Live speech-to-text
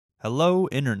Hello,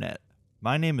 Internet.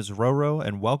 My name is Roro,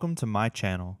 and welcome to my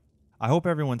channel. I hope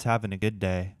everyone's having a good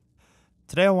day.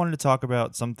 Today, I wanted to talk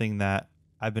about something that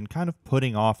I've been kind of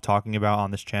putting off talking about on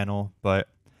this channel, but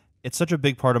it's such a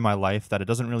big part of my life that it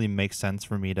doesn't really make sense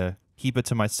for me to keep it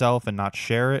to myself and not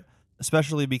share it,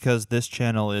 especially because this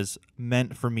channel is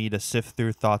meant for me to sift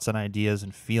through thoughts and ideas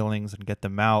and feelings and get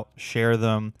them out, share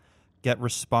them, get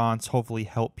response, hopefully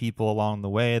help people along the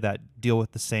way that deal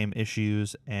with the same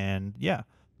issues, and yeah.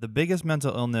 The biggest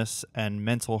mental illness and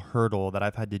mental hurdle that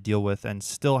I've had to deal with and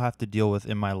still have to deal with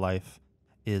in my life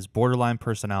is borderline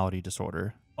personality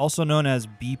disorder, also known as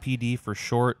BPD for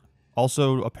short,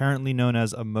 also apparently known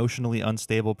as emotionally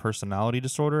unstable personality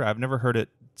disorder. I've never heard it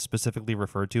specifically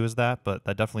referred to as that, but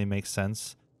that definitely makes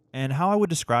sense. And how I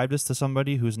would describe this to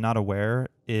somebody who's not aware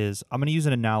is I'm going to use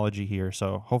an analogy here,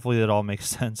 so hopefully that all makes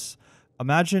sense.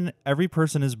 Imagine every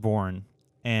person is born,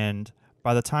 and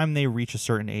by the time they reach a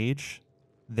certain age,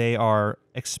 they are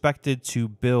expected to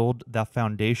build the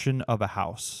foundation of a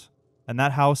house. And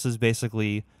that house is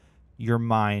basically your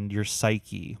mind, your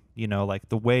psyche, like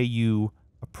the way you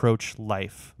approach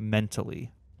life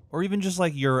mentally, or even just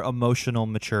like your emotional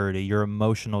maturity, your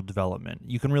emotional development.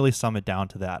 You can really sum it down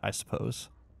to that, I suppose.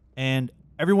 And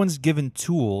everyone's given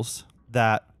tools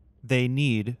that they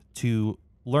need to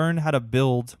learn how to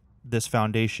build this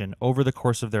foundation over the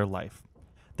course of their life.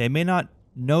 They may not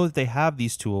know that they have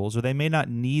these tools, or they may not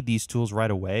need these tools right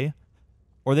away,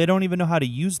 or they don't even know how to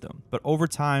use them. But over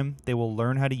time, they will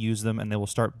learn how to use them and they will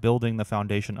start building the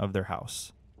foundation of their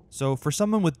house. So for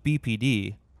someone with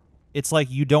BPD, it's like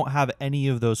you don't have any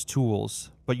of those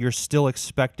tools, but you're still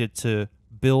expected to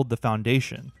build the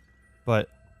foundation. But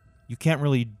you can't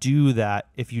really do that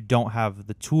if you don't have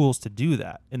the tools to do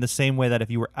that. In the same way that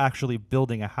if you were actually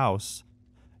building a house,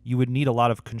 you would need a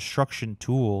lot of construction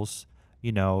tools,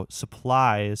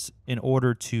 supplies in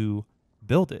order to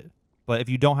build it. But if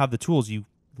you don't have the tools, you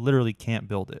literally can't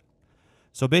build it.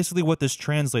 So basically what this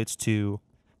translates to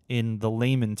in the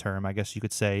layman term, I guess you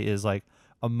could say, is like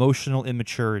emotional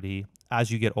immaturity as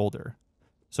you get older.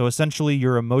 So essentially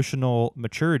your emotional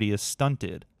maturity is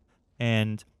stunted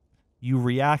and you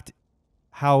react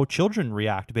how children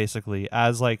react basically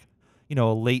as like, a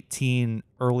late teen,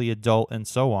 early adult and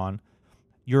so on.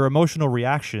 Your emotional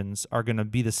reactions are going to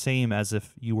be the same as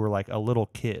if you were like a little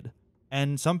kid.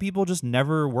 And some people just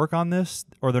never work on this,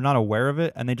 or they're not aware of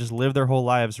it, and they just live their whole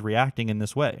lives reacting in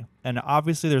this way. And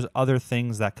obviously there's other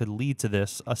things that could lead to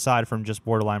this aside from just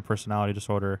borderline personality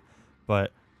disorder,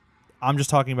 but I'm just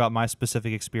talking about my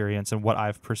specific experience and what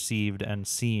I've perceived and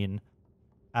seen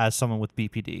as someone with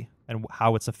BPD and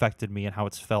how it's affected me and how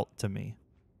it's felt to me.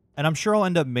 And I'm sure I'll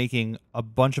end up making a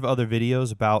bunch of other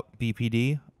videos about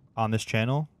BPD on this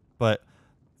channel, but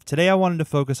today I wanted to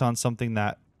focus on something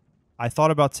that I thought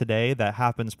about today that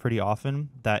happens pretty often,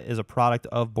 that is a product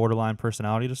of borderline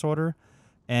personality disorder,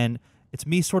 and it's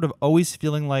me sort of always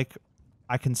feeling like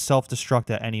I can self-destruct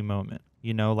at any moment,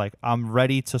 like I'm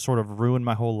ready to sort of ruin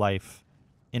my whole life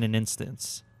in an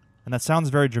instance. And that sounds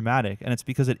very dramatic, and it's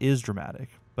because it is dramatic,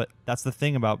 but that's the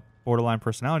thing about borderline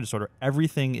personality disorder.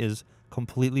 Everything is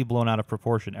completely blown out of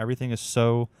proportion. Everything is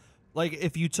so... Like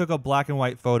if you took a black and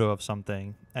white photo of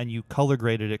something and you color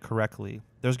graded it correctly,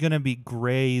 there's going to be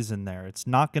grays in there. It's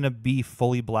not going to be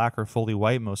fully black or fully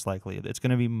white, most likely. It's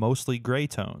going to be mostly gray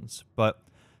tones. But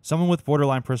someone with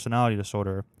borderline personality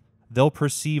disorder, they'll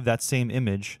perceive that same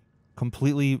image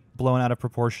completely blown out of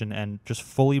proportion and just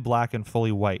fully black and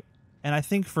fully white. And I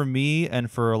think for me and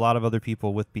for a lot of other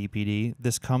people with BPD,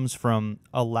 this comes from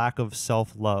a lack of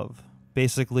self-love.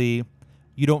 Basically,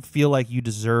 you don't feel like you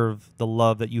deserve the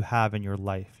love that you have in your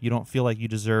life. You don't feel like you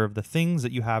deserve the things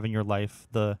that you have in your life,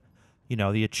 the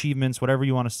achievements, whatever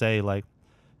you want to say,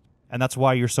 and that's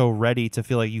why you're so ready to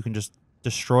feel like you can just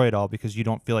destroy it all because you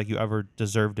don't feel like you ever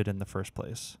deserved it in the first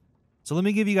place. So let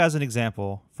me give you guys an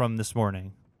example from this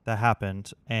morning that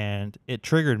happened, and it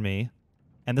triggered me.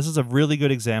 And this is a really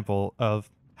good example of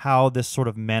how this sort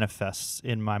of manifests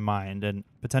in my mind and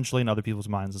potentially in other people's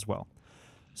minds as well.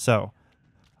 So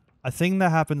a thing that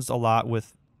happens a lot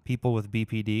with people with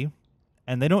BPD,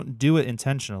 and they don't do it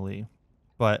intentionally,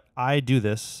 but I do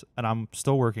this, and I'm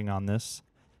still working on this,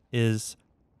 is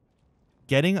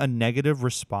getting a negative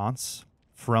response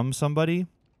from somebody,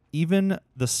 even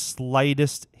the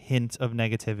slightest hint of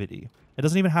negativity. It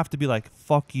doesn't even have to be like,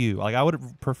 fuck you. Like, I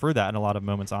would prefer that in a lot of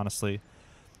moments, honestly.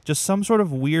 Just some sort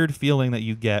of weird feeling that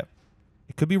you get.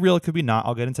 It could be real, it could be not.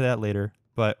 I'll get into that later,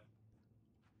 but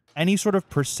any sort of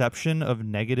perception of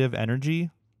negative energy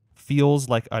feels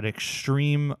like an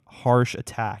extreme, harsh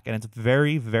attack, and it's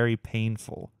very, very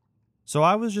painful. So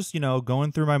I was just,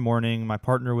 going through my morning. My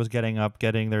partner was getting up,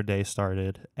 getting their day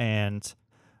started, and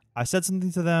I said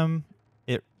something to them.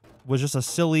 It was just a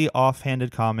silly,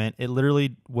 offhanded comment. It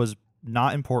literally was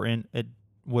not important. It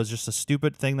was just a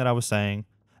stupid thing that I was saying.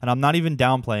 And I'm not even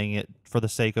downplaying it for the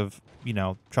sake of,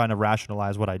 trying to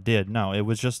rationalize what I did. No, it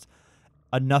was just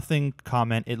a nothing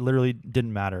comment. It literally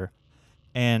didn't matter.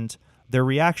 And their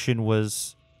reaction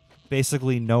was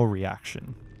basically no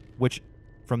reaction, which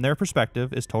from their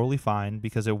perspective is totally fine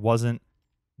because it wasn't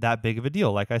that big of a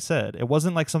deal. Like I said, it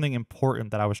wasn't like something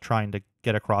important that I was trying to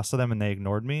get across to them and they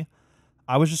ignored me.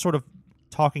 I was just sort of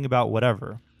talking about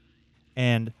whatever.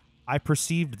 And I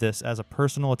perceived this as a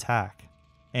personal attack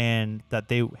and that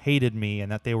they hated me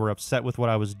and that they were upset with what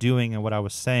I was doing and what I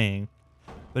was saying.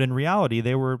 But in reality,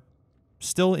 they were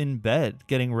still in bed,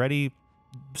 getting ready,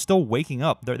 still waking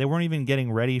up. They weren't even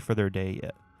getting ready for their day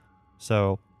yet.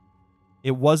 So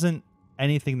it wasn't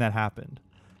anything that happened.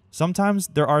 Sometimes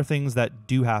there are things that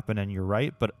do happen and you're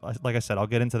right, but like I said, I'll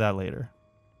get into that later.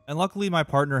 And luckily my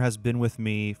partner has been with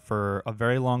me for a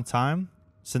very long time,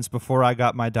 since before I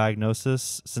got my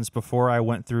diagnosis, since before I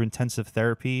went through intensive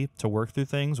therapy to work through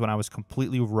things when I was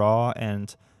completely raw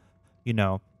and,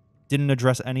 didn't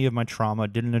address any of my trauma,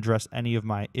 didn't address any of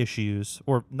my issues,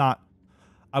 or not.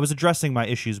 I was addressing my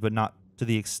issues, but not to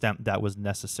the extent that was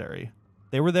necessary.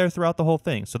 They were there throughout the whole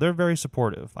thing, so they're very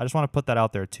supportive. I just want to put that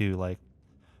out there too. Like,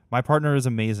 my partner is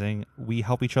amazing. We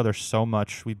help each other so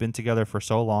much. We've been together for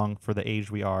so long for the age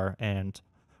we are, and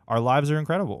our lives are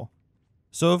incredible.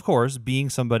 So, of course, being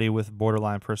somebody with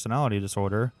borderline personality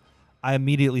disorder, I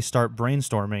immediately start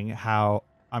brainstorming how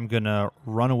I'm going to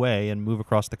run away and move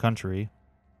across the country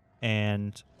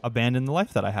and abandon the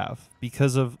life that I have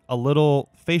because of a little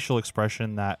facial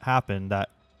expression that happened that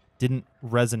didn't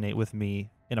resonate with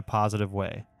me in a positive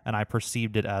way, and I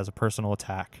perceived it as a personal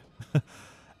attack.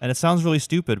 And it sounds really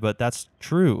stupid, but that's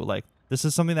true. Like, this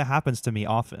is something that happens to me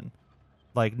often.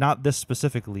 Like, not this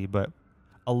specifically, but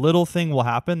a little thing will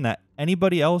happen that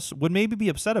anybody else would maybe be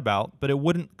upset about, but it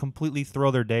wouldn't completely throw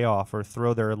their day off or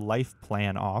throw their life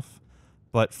plan off.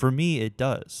 But for me, it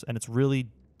does. And it's really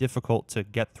difficult to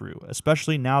get through,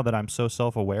 especially now that I'm so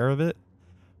self-aware of it.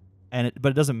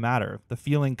 But it doesn't matter. The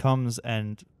feeling comes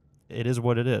and it is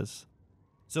what it is.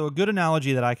 So a good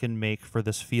analogy that I can make for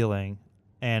this feeling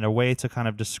and a way to kind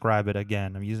of describe it,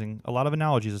 again, I'm using a lot of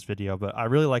analogies in this video, but I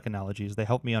really like analogies. They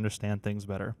help me understand things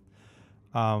better.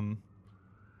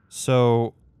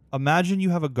 So imagine you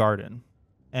have a garden,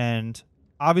 and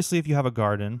obviously if you have a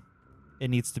garden, it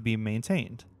needs to be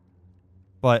maintained.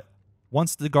 But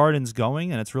once the garden's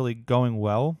going and it's really going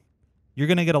well, you're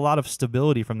going to get a lot of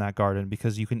stability from that garden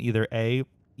because you can either A,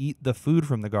 eat the food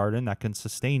from the garden that can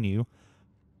sustain you,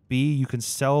 B, you can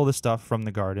sell the stuff from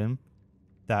the garden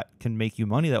that can make you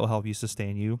money that will help you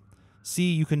sustain you,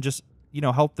 C, you can just,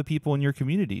 help the people in your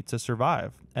community to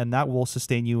survive, and that will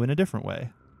sustain you in a different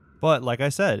way. But like I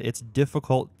said, it's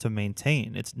difficult to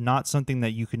maintain. It's not something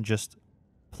that you can just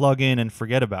plug in and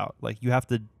forget about. Like, you have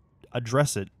to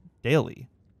address it daily.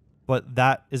 But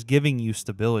that is giving you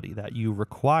stability that you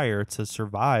require to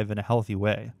survive in a healthy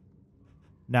way.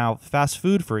 Now, fast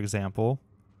food, for example,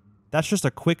 that's just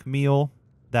a quick meal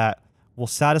that will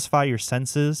satisfy your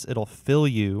senses. It'll fill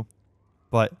you,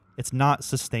 but it's not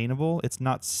sustainable. It's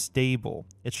not stable.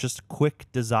 It's just quick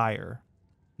desire.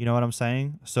 You know what I'm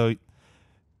saying? So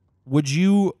would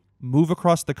you move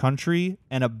across the country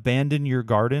and abandon your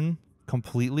garden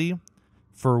completely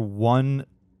for one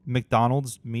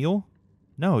McDonald's meal?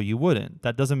 No, you wouldn't.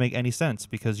 That doesn't make any sense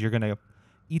because you're going to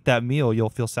eat that meal. You'll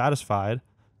feel satisfied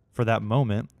for that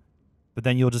moment, but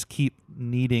then you'll just keep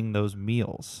needing those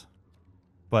meals.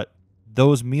 But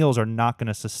those meals are not going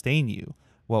to sustain you.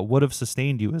 What would have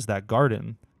sustained you is that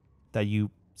garden that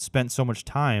you spent so much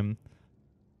time,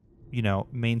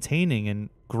 maintaining and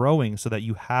growing so that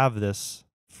you have this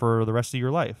for the rest of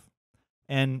your life.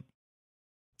 And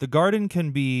the garden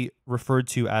can be referred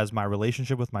to as my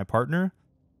relationship with my partner,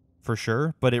 for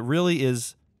sure, but it really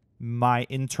is my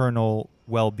internal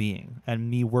well-being and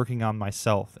me working on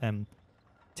myself and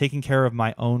taking care of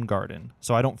my own garden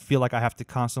so I don't feel like I have to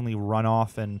constantly run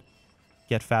off and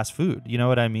get fast food. You know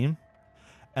what I mean?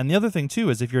 And the other thing too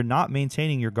is if you're not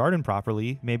maintaining your garden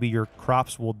properly, maybe your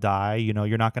crops will die,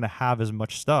 you're not going to have as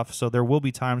much stuff. So there will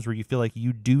be times where you feel like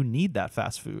you do need that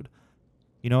fast food.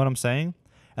 You know what I'm saying?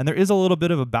 And there is a little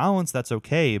bit of a balance that's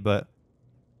okay, but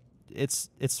it's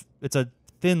a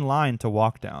thin line to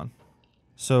walk down.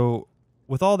 So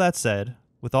with all that said,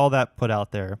 with all that put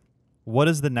out there, what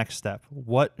is the next step?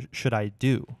 What should I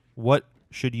do? What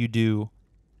should you do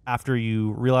after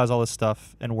you realize all this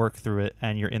stuff and work through it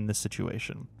and you're in this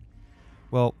situation?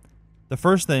 Well, the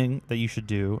first thing that you should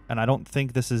do, and I don't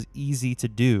think this is easy to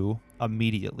do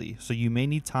immediately, so you may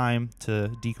need time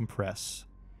to decompress,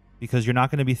 because you're not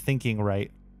going to be thinking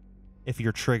right if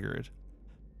you're triggered.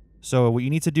 So what you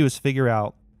need to do is figure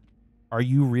out, are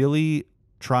you really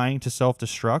trying to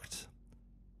self-destruct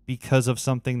because of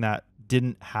something that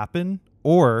didn't happen,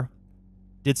 or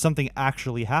did something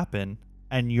actually happen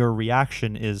and your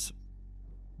reaction is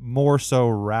more so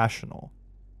rational?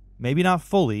 Maybe not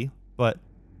fully, but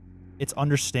it's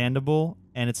understandable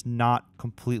and it's not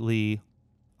completely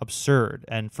absurd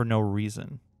and for no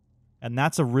reason. And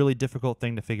that's a really difficult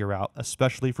thing to figure out,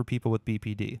 especially for people with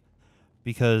BPD,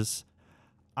 because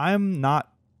I'm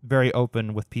not very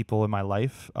open with people in my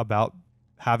life about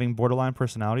having borderline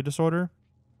personality disorder.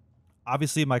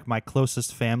 Obviously, my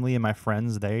closest family and my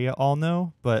friends, they all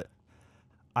know, but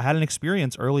I had an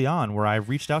experience early on where I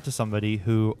reached out to somebody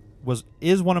who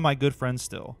is one of my good friends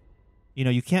still. You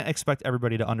know, you can't expect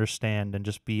everybody to understand and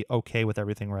just be okay with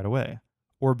everything right away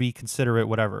or be considerate,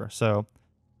 whatever. So,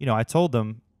 you know, I told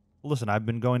them, listen, I've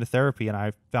been going to therapy and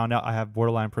I found out I have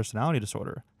borderline personality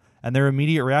disorder. And their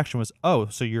immediate reaction was, oh,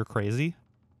 so you're crazy?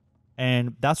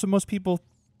 And that's what most people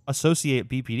associate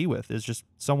BPD with, is just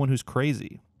someone who's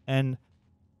crazy. And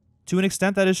to an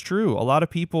extent, that is true. A lot of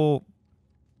people,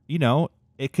 you know,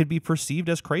 it could be perceived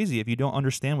as crazy if you don't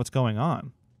understand what's going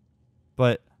on.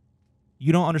 But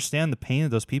you don't understand the pain that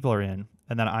those people are in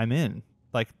and that I'm in.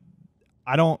 Like,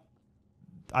 I don't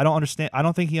understand. I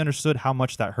don't think he understood how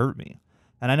much that hurt me.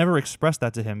 And I never expressed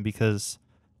that to him because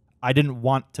I didn't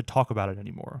want to talk about it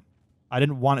anymore. I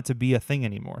didn't want it to be a thing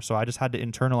anymore. So I just had to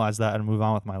internalize that and move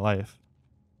on with my life.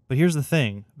 But here's the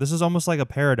thing. This is almost like a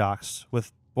paradox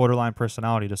with borderline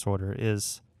personality disorder,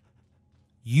 is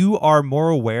you are more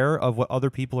aware of what other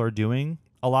people are doing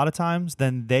a lot of times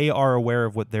than they are aware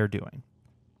of what they're doing.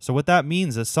 So what that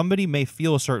means is somebody may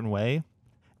feel a certain way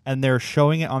and they're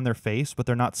showing it on their face, but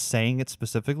they're not saying it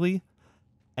specifically.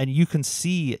 And you can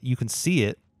see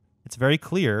it. It's very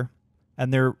clear.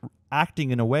 And they're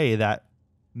acting in a way that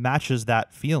matches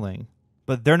that feeling,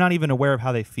 but they're not even aware of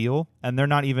how they feel. And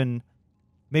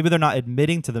maybe they're not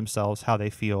admitting to themselves how they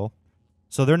feel.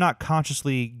 So they're not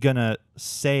consciously going to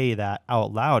say that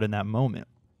out loud in that moment.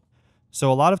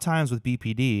 So a lot of times with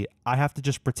BPD, I have to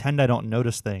just pretend I don't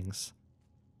notice things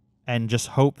and just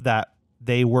hope that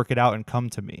they work it out and come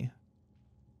to me,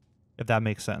 if that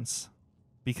makes sense,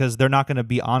 because they're not going to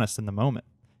be honest in the moment.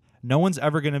 No one's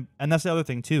ever going to, and that's the other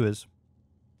thing too, is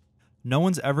no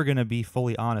one's ever going to be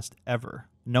fully honest ever.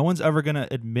 No one's ever going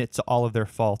to admit to all of their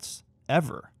faults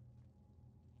ever.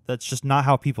 That's just not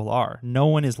how people are. No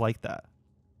one is like that.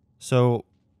 So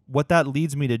what that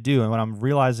leads me to do, and what I'm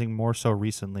realizing more so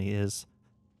recently, is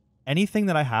anything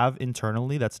that I have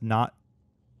internally that's not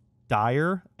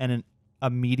dire and an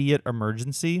immediate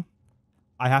emergency,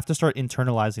 I have to start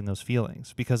internalizing those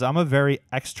feelings, because I'm a very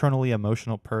externally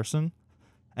emotional person,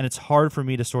 and it's hard for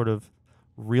me to sort of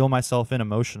reel myself in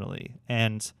emotionally.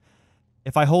 And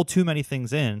if I hold too many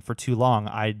things in for too long,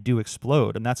 I do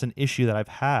explode. And that's an issue that I've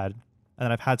had and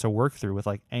that I've had to work through with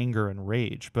like anger and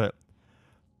rage. But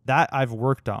that I've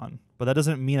worked on, but that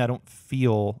doesn't mean I don't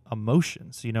feel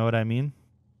emotions. You know what I mean?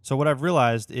 So what I've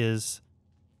realized is,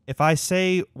 if I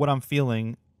say what I'm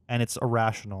feeling and it's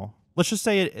irrational, let's just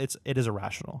say it is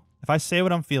irrational. If I say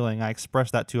what I'm feeling, I express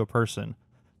that to a person,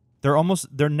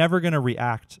 they're never going to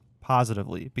react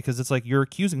positively, because it's like you're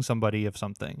accusing somebody of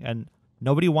something, and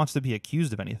nobody wants to be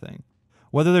accused of anything.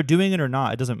 Whether they're doing it or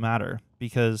not, it doesn't matter,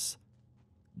 because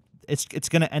it's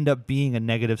going to end up being a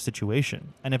negative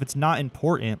situation. And if it's not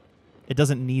important, it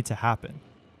doesn't need to happen.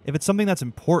 If it's something that's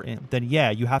important, then yeah,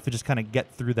 you have to just kind of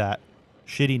get through that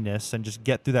shittiness and just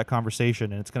get through that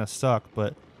conversation, and it's going to suck,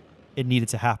 but it needed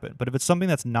to happen. But if it's something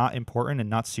that's not important and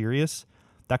not serious,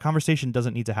 that conversation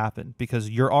doesn't need to happen, because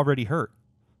you're already hurt.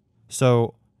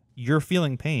 So you're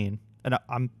feeling pain, and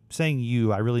I'm saying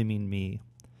you, I really mean me.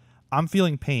 I'm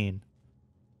feeling pain.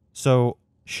 So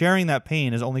sharing that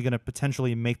pain is only going to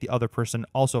potentially make the other person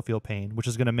also feel pain, which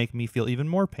is going to make me feel even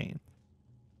more pain.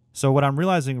 So what I'm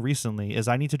realizing recently is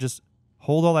I need to just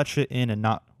hold all that shit in and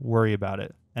not worry about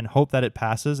it and hope that it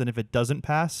passes. And if it doesn't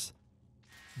pass,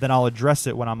 then I'll address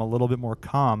it when I'm a little bit more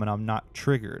calm and I'm not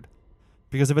triggered.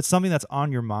 Because if it's something that's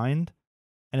on your mind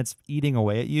and it's eating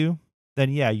away at you, then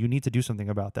yeah, you need to do something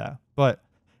about that. But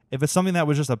if it's something that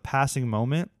was just a passing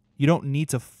moment, you don't need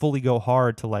to fully go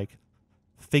hard to like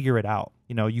figure it out.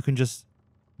 You know, you can just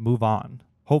move on.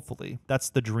 Hopefully. That's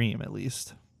the dream, at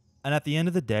least. And at the end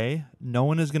of the day, no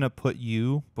one is going to put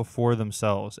you before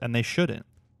themselves, and they shouldn't.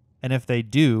 And if they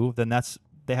do, then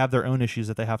they have their own issues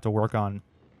that they have to work on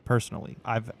personally.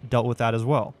 I've dealt with that as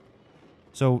well.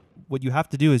 So what you have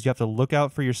to do is you have to look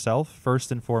out for yourself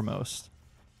first and foremost.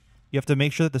 You have to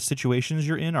make sure that the situations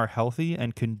you're in are healthy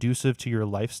and conducive to your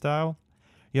lifestyle.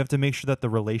 You have to make sure that the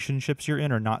relationships you're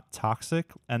in are not toxic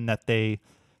and that they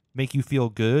make you feel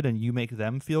good and you make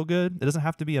them feel good. It doesn't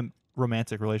have to be a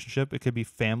romantic relationship. It could be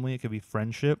family, it could be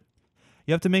friendship.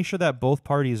 You have to make sure that both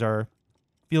parties are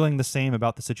feeling the same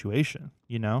about the situation,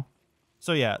 you know?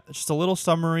 So yeah, just a little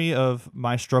summary of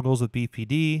my struggles with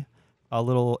BPD, a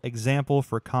little example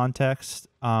for context.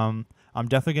 I'm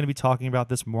definitely going to be talking about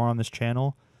this more on this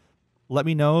channel. Let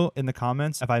me know in the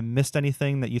comments if I missed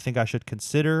anything that you think I should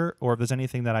consider, or if there's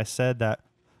anything that I said that,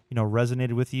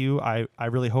 resonated with you. I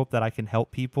really hope that I can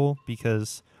help people,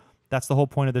 because that's the whole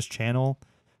point of this channel,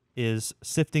 is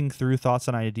sifting through thoughts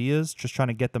and ideas, just trying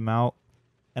to get them out.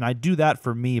 And I do that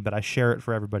for me, but I share it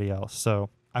for everybody else. So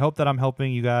I hope that I'm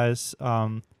helping you guys.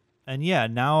 And yeah,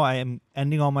 now I am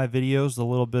ending all my videos with a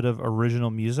little bit of original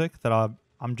music that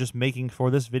I'm just making for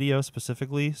this video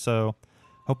specifically. So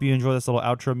hope you enjoy this little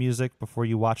outro music before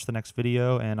you watch the next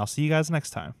video, and I'll see you guys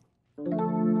next time.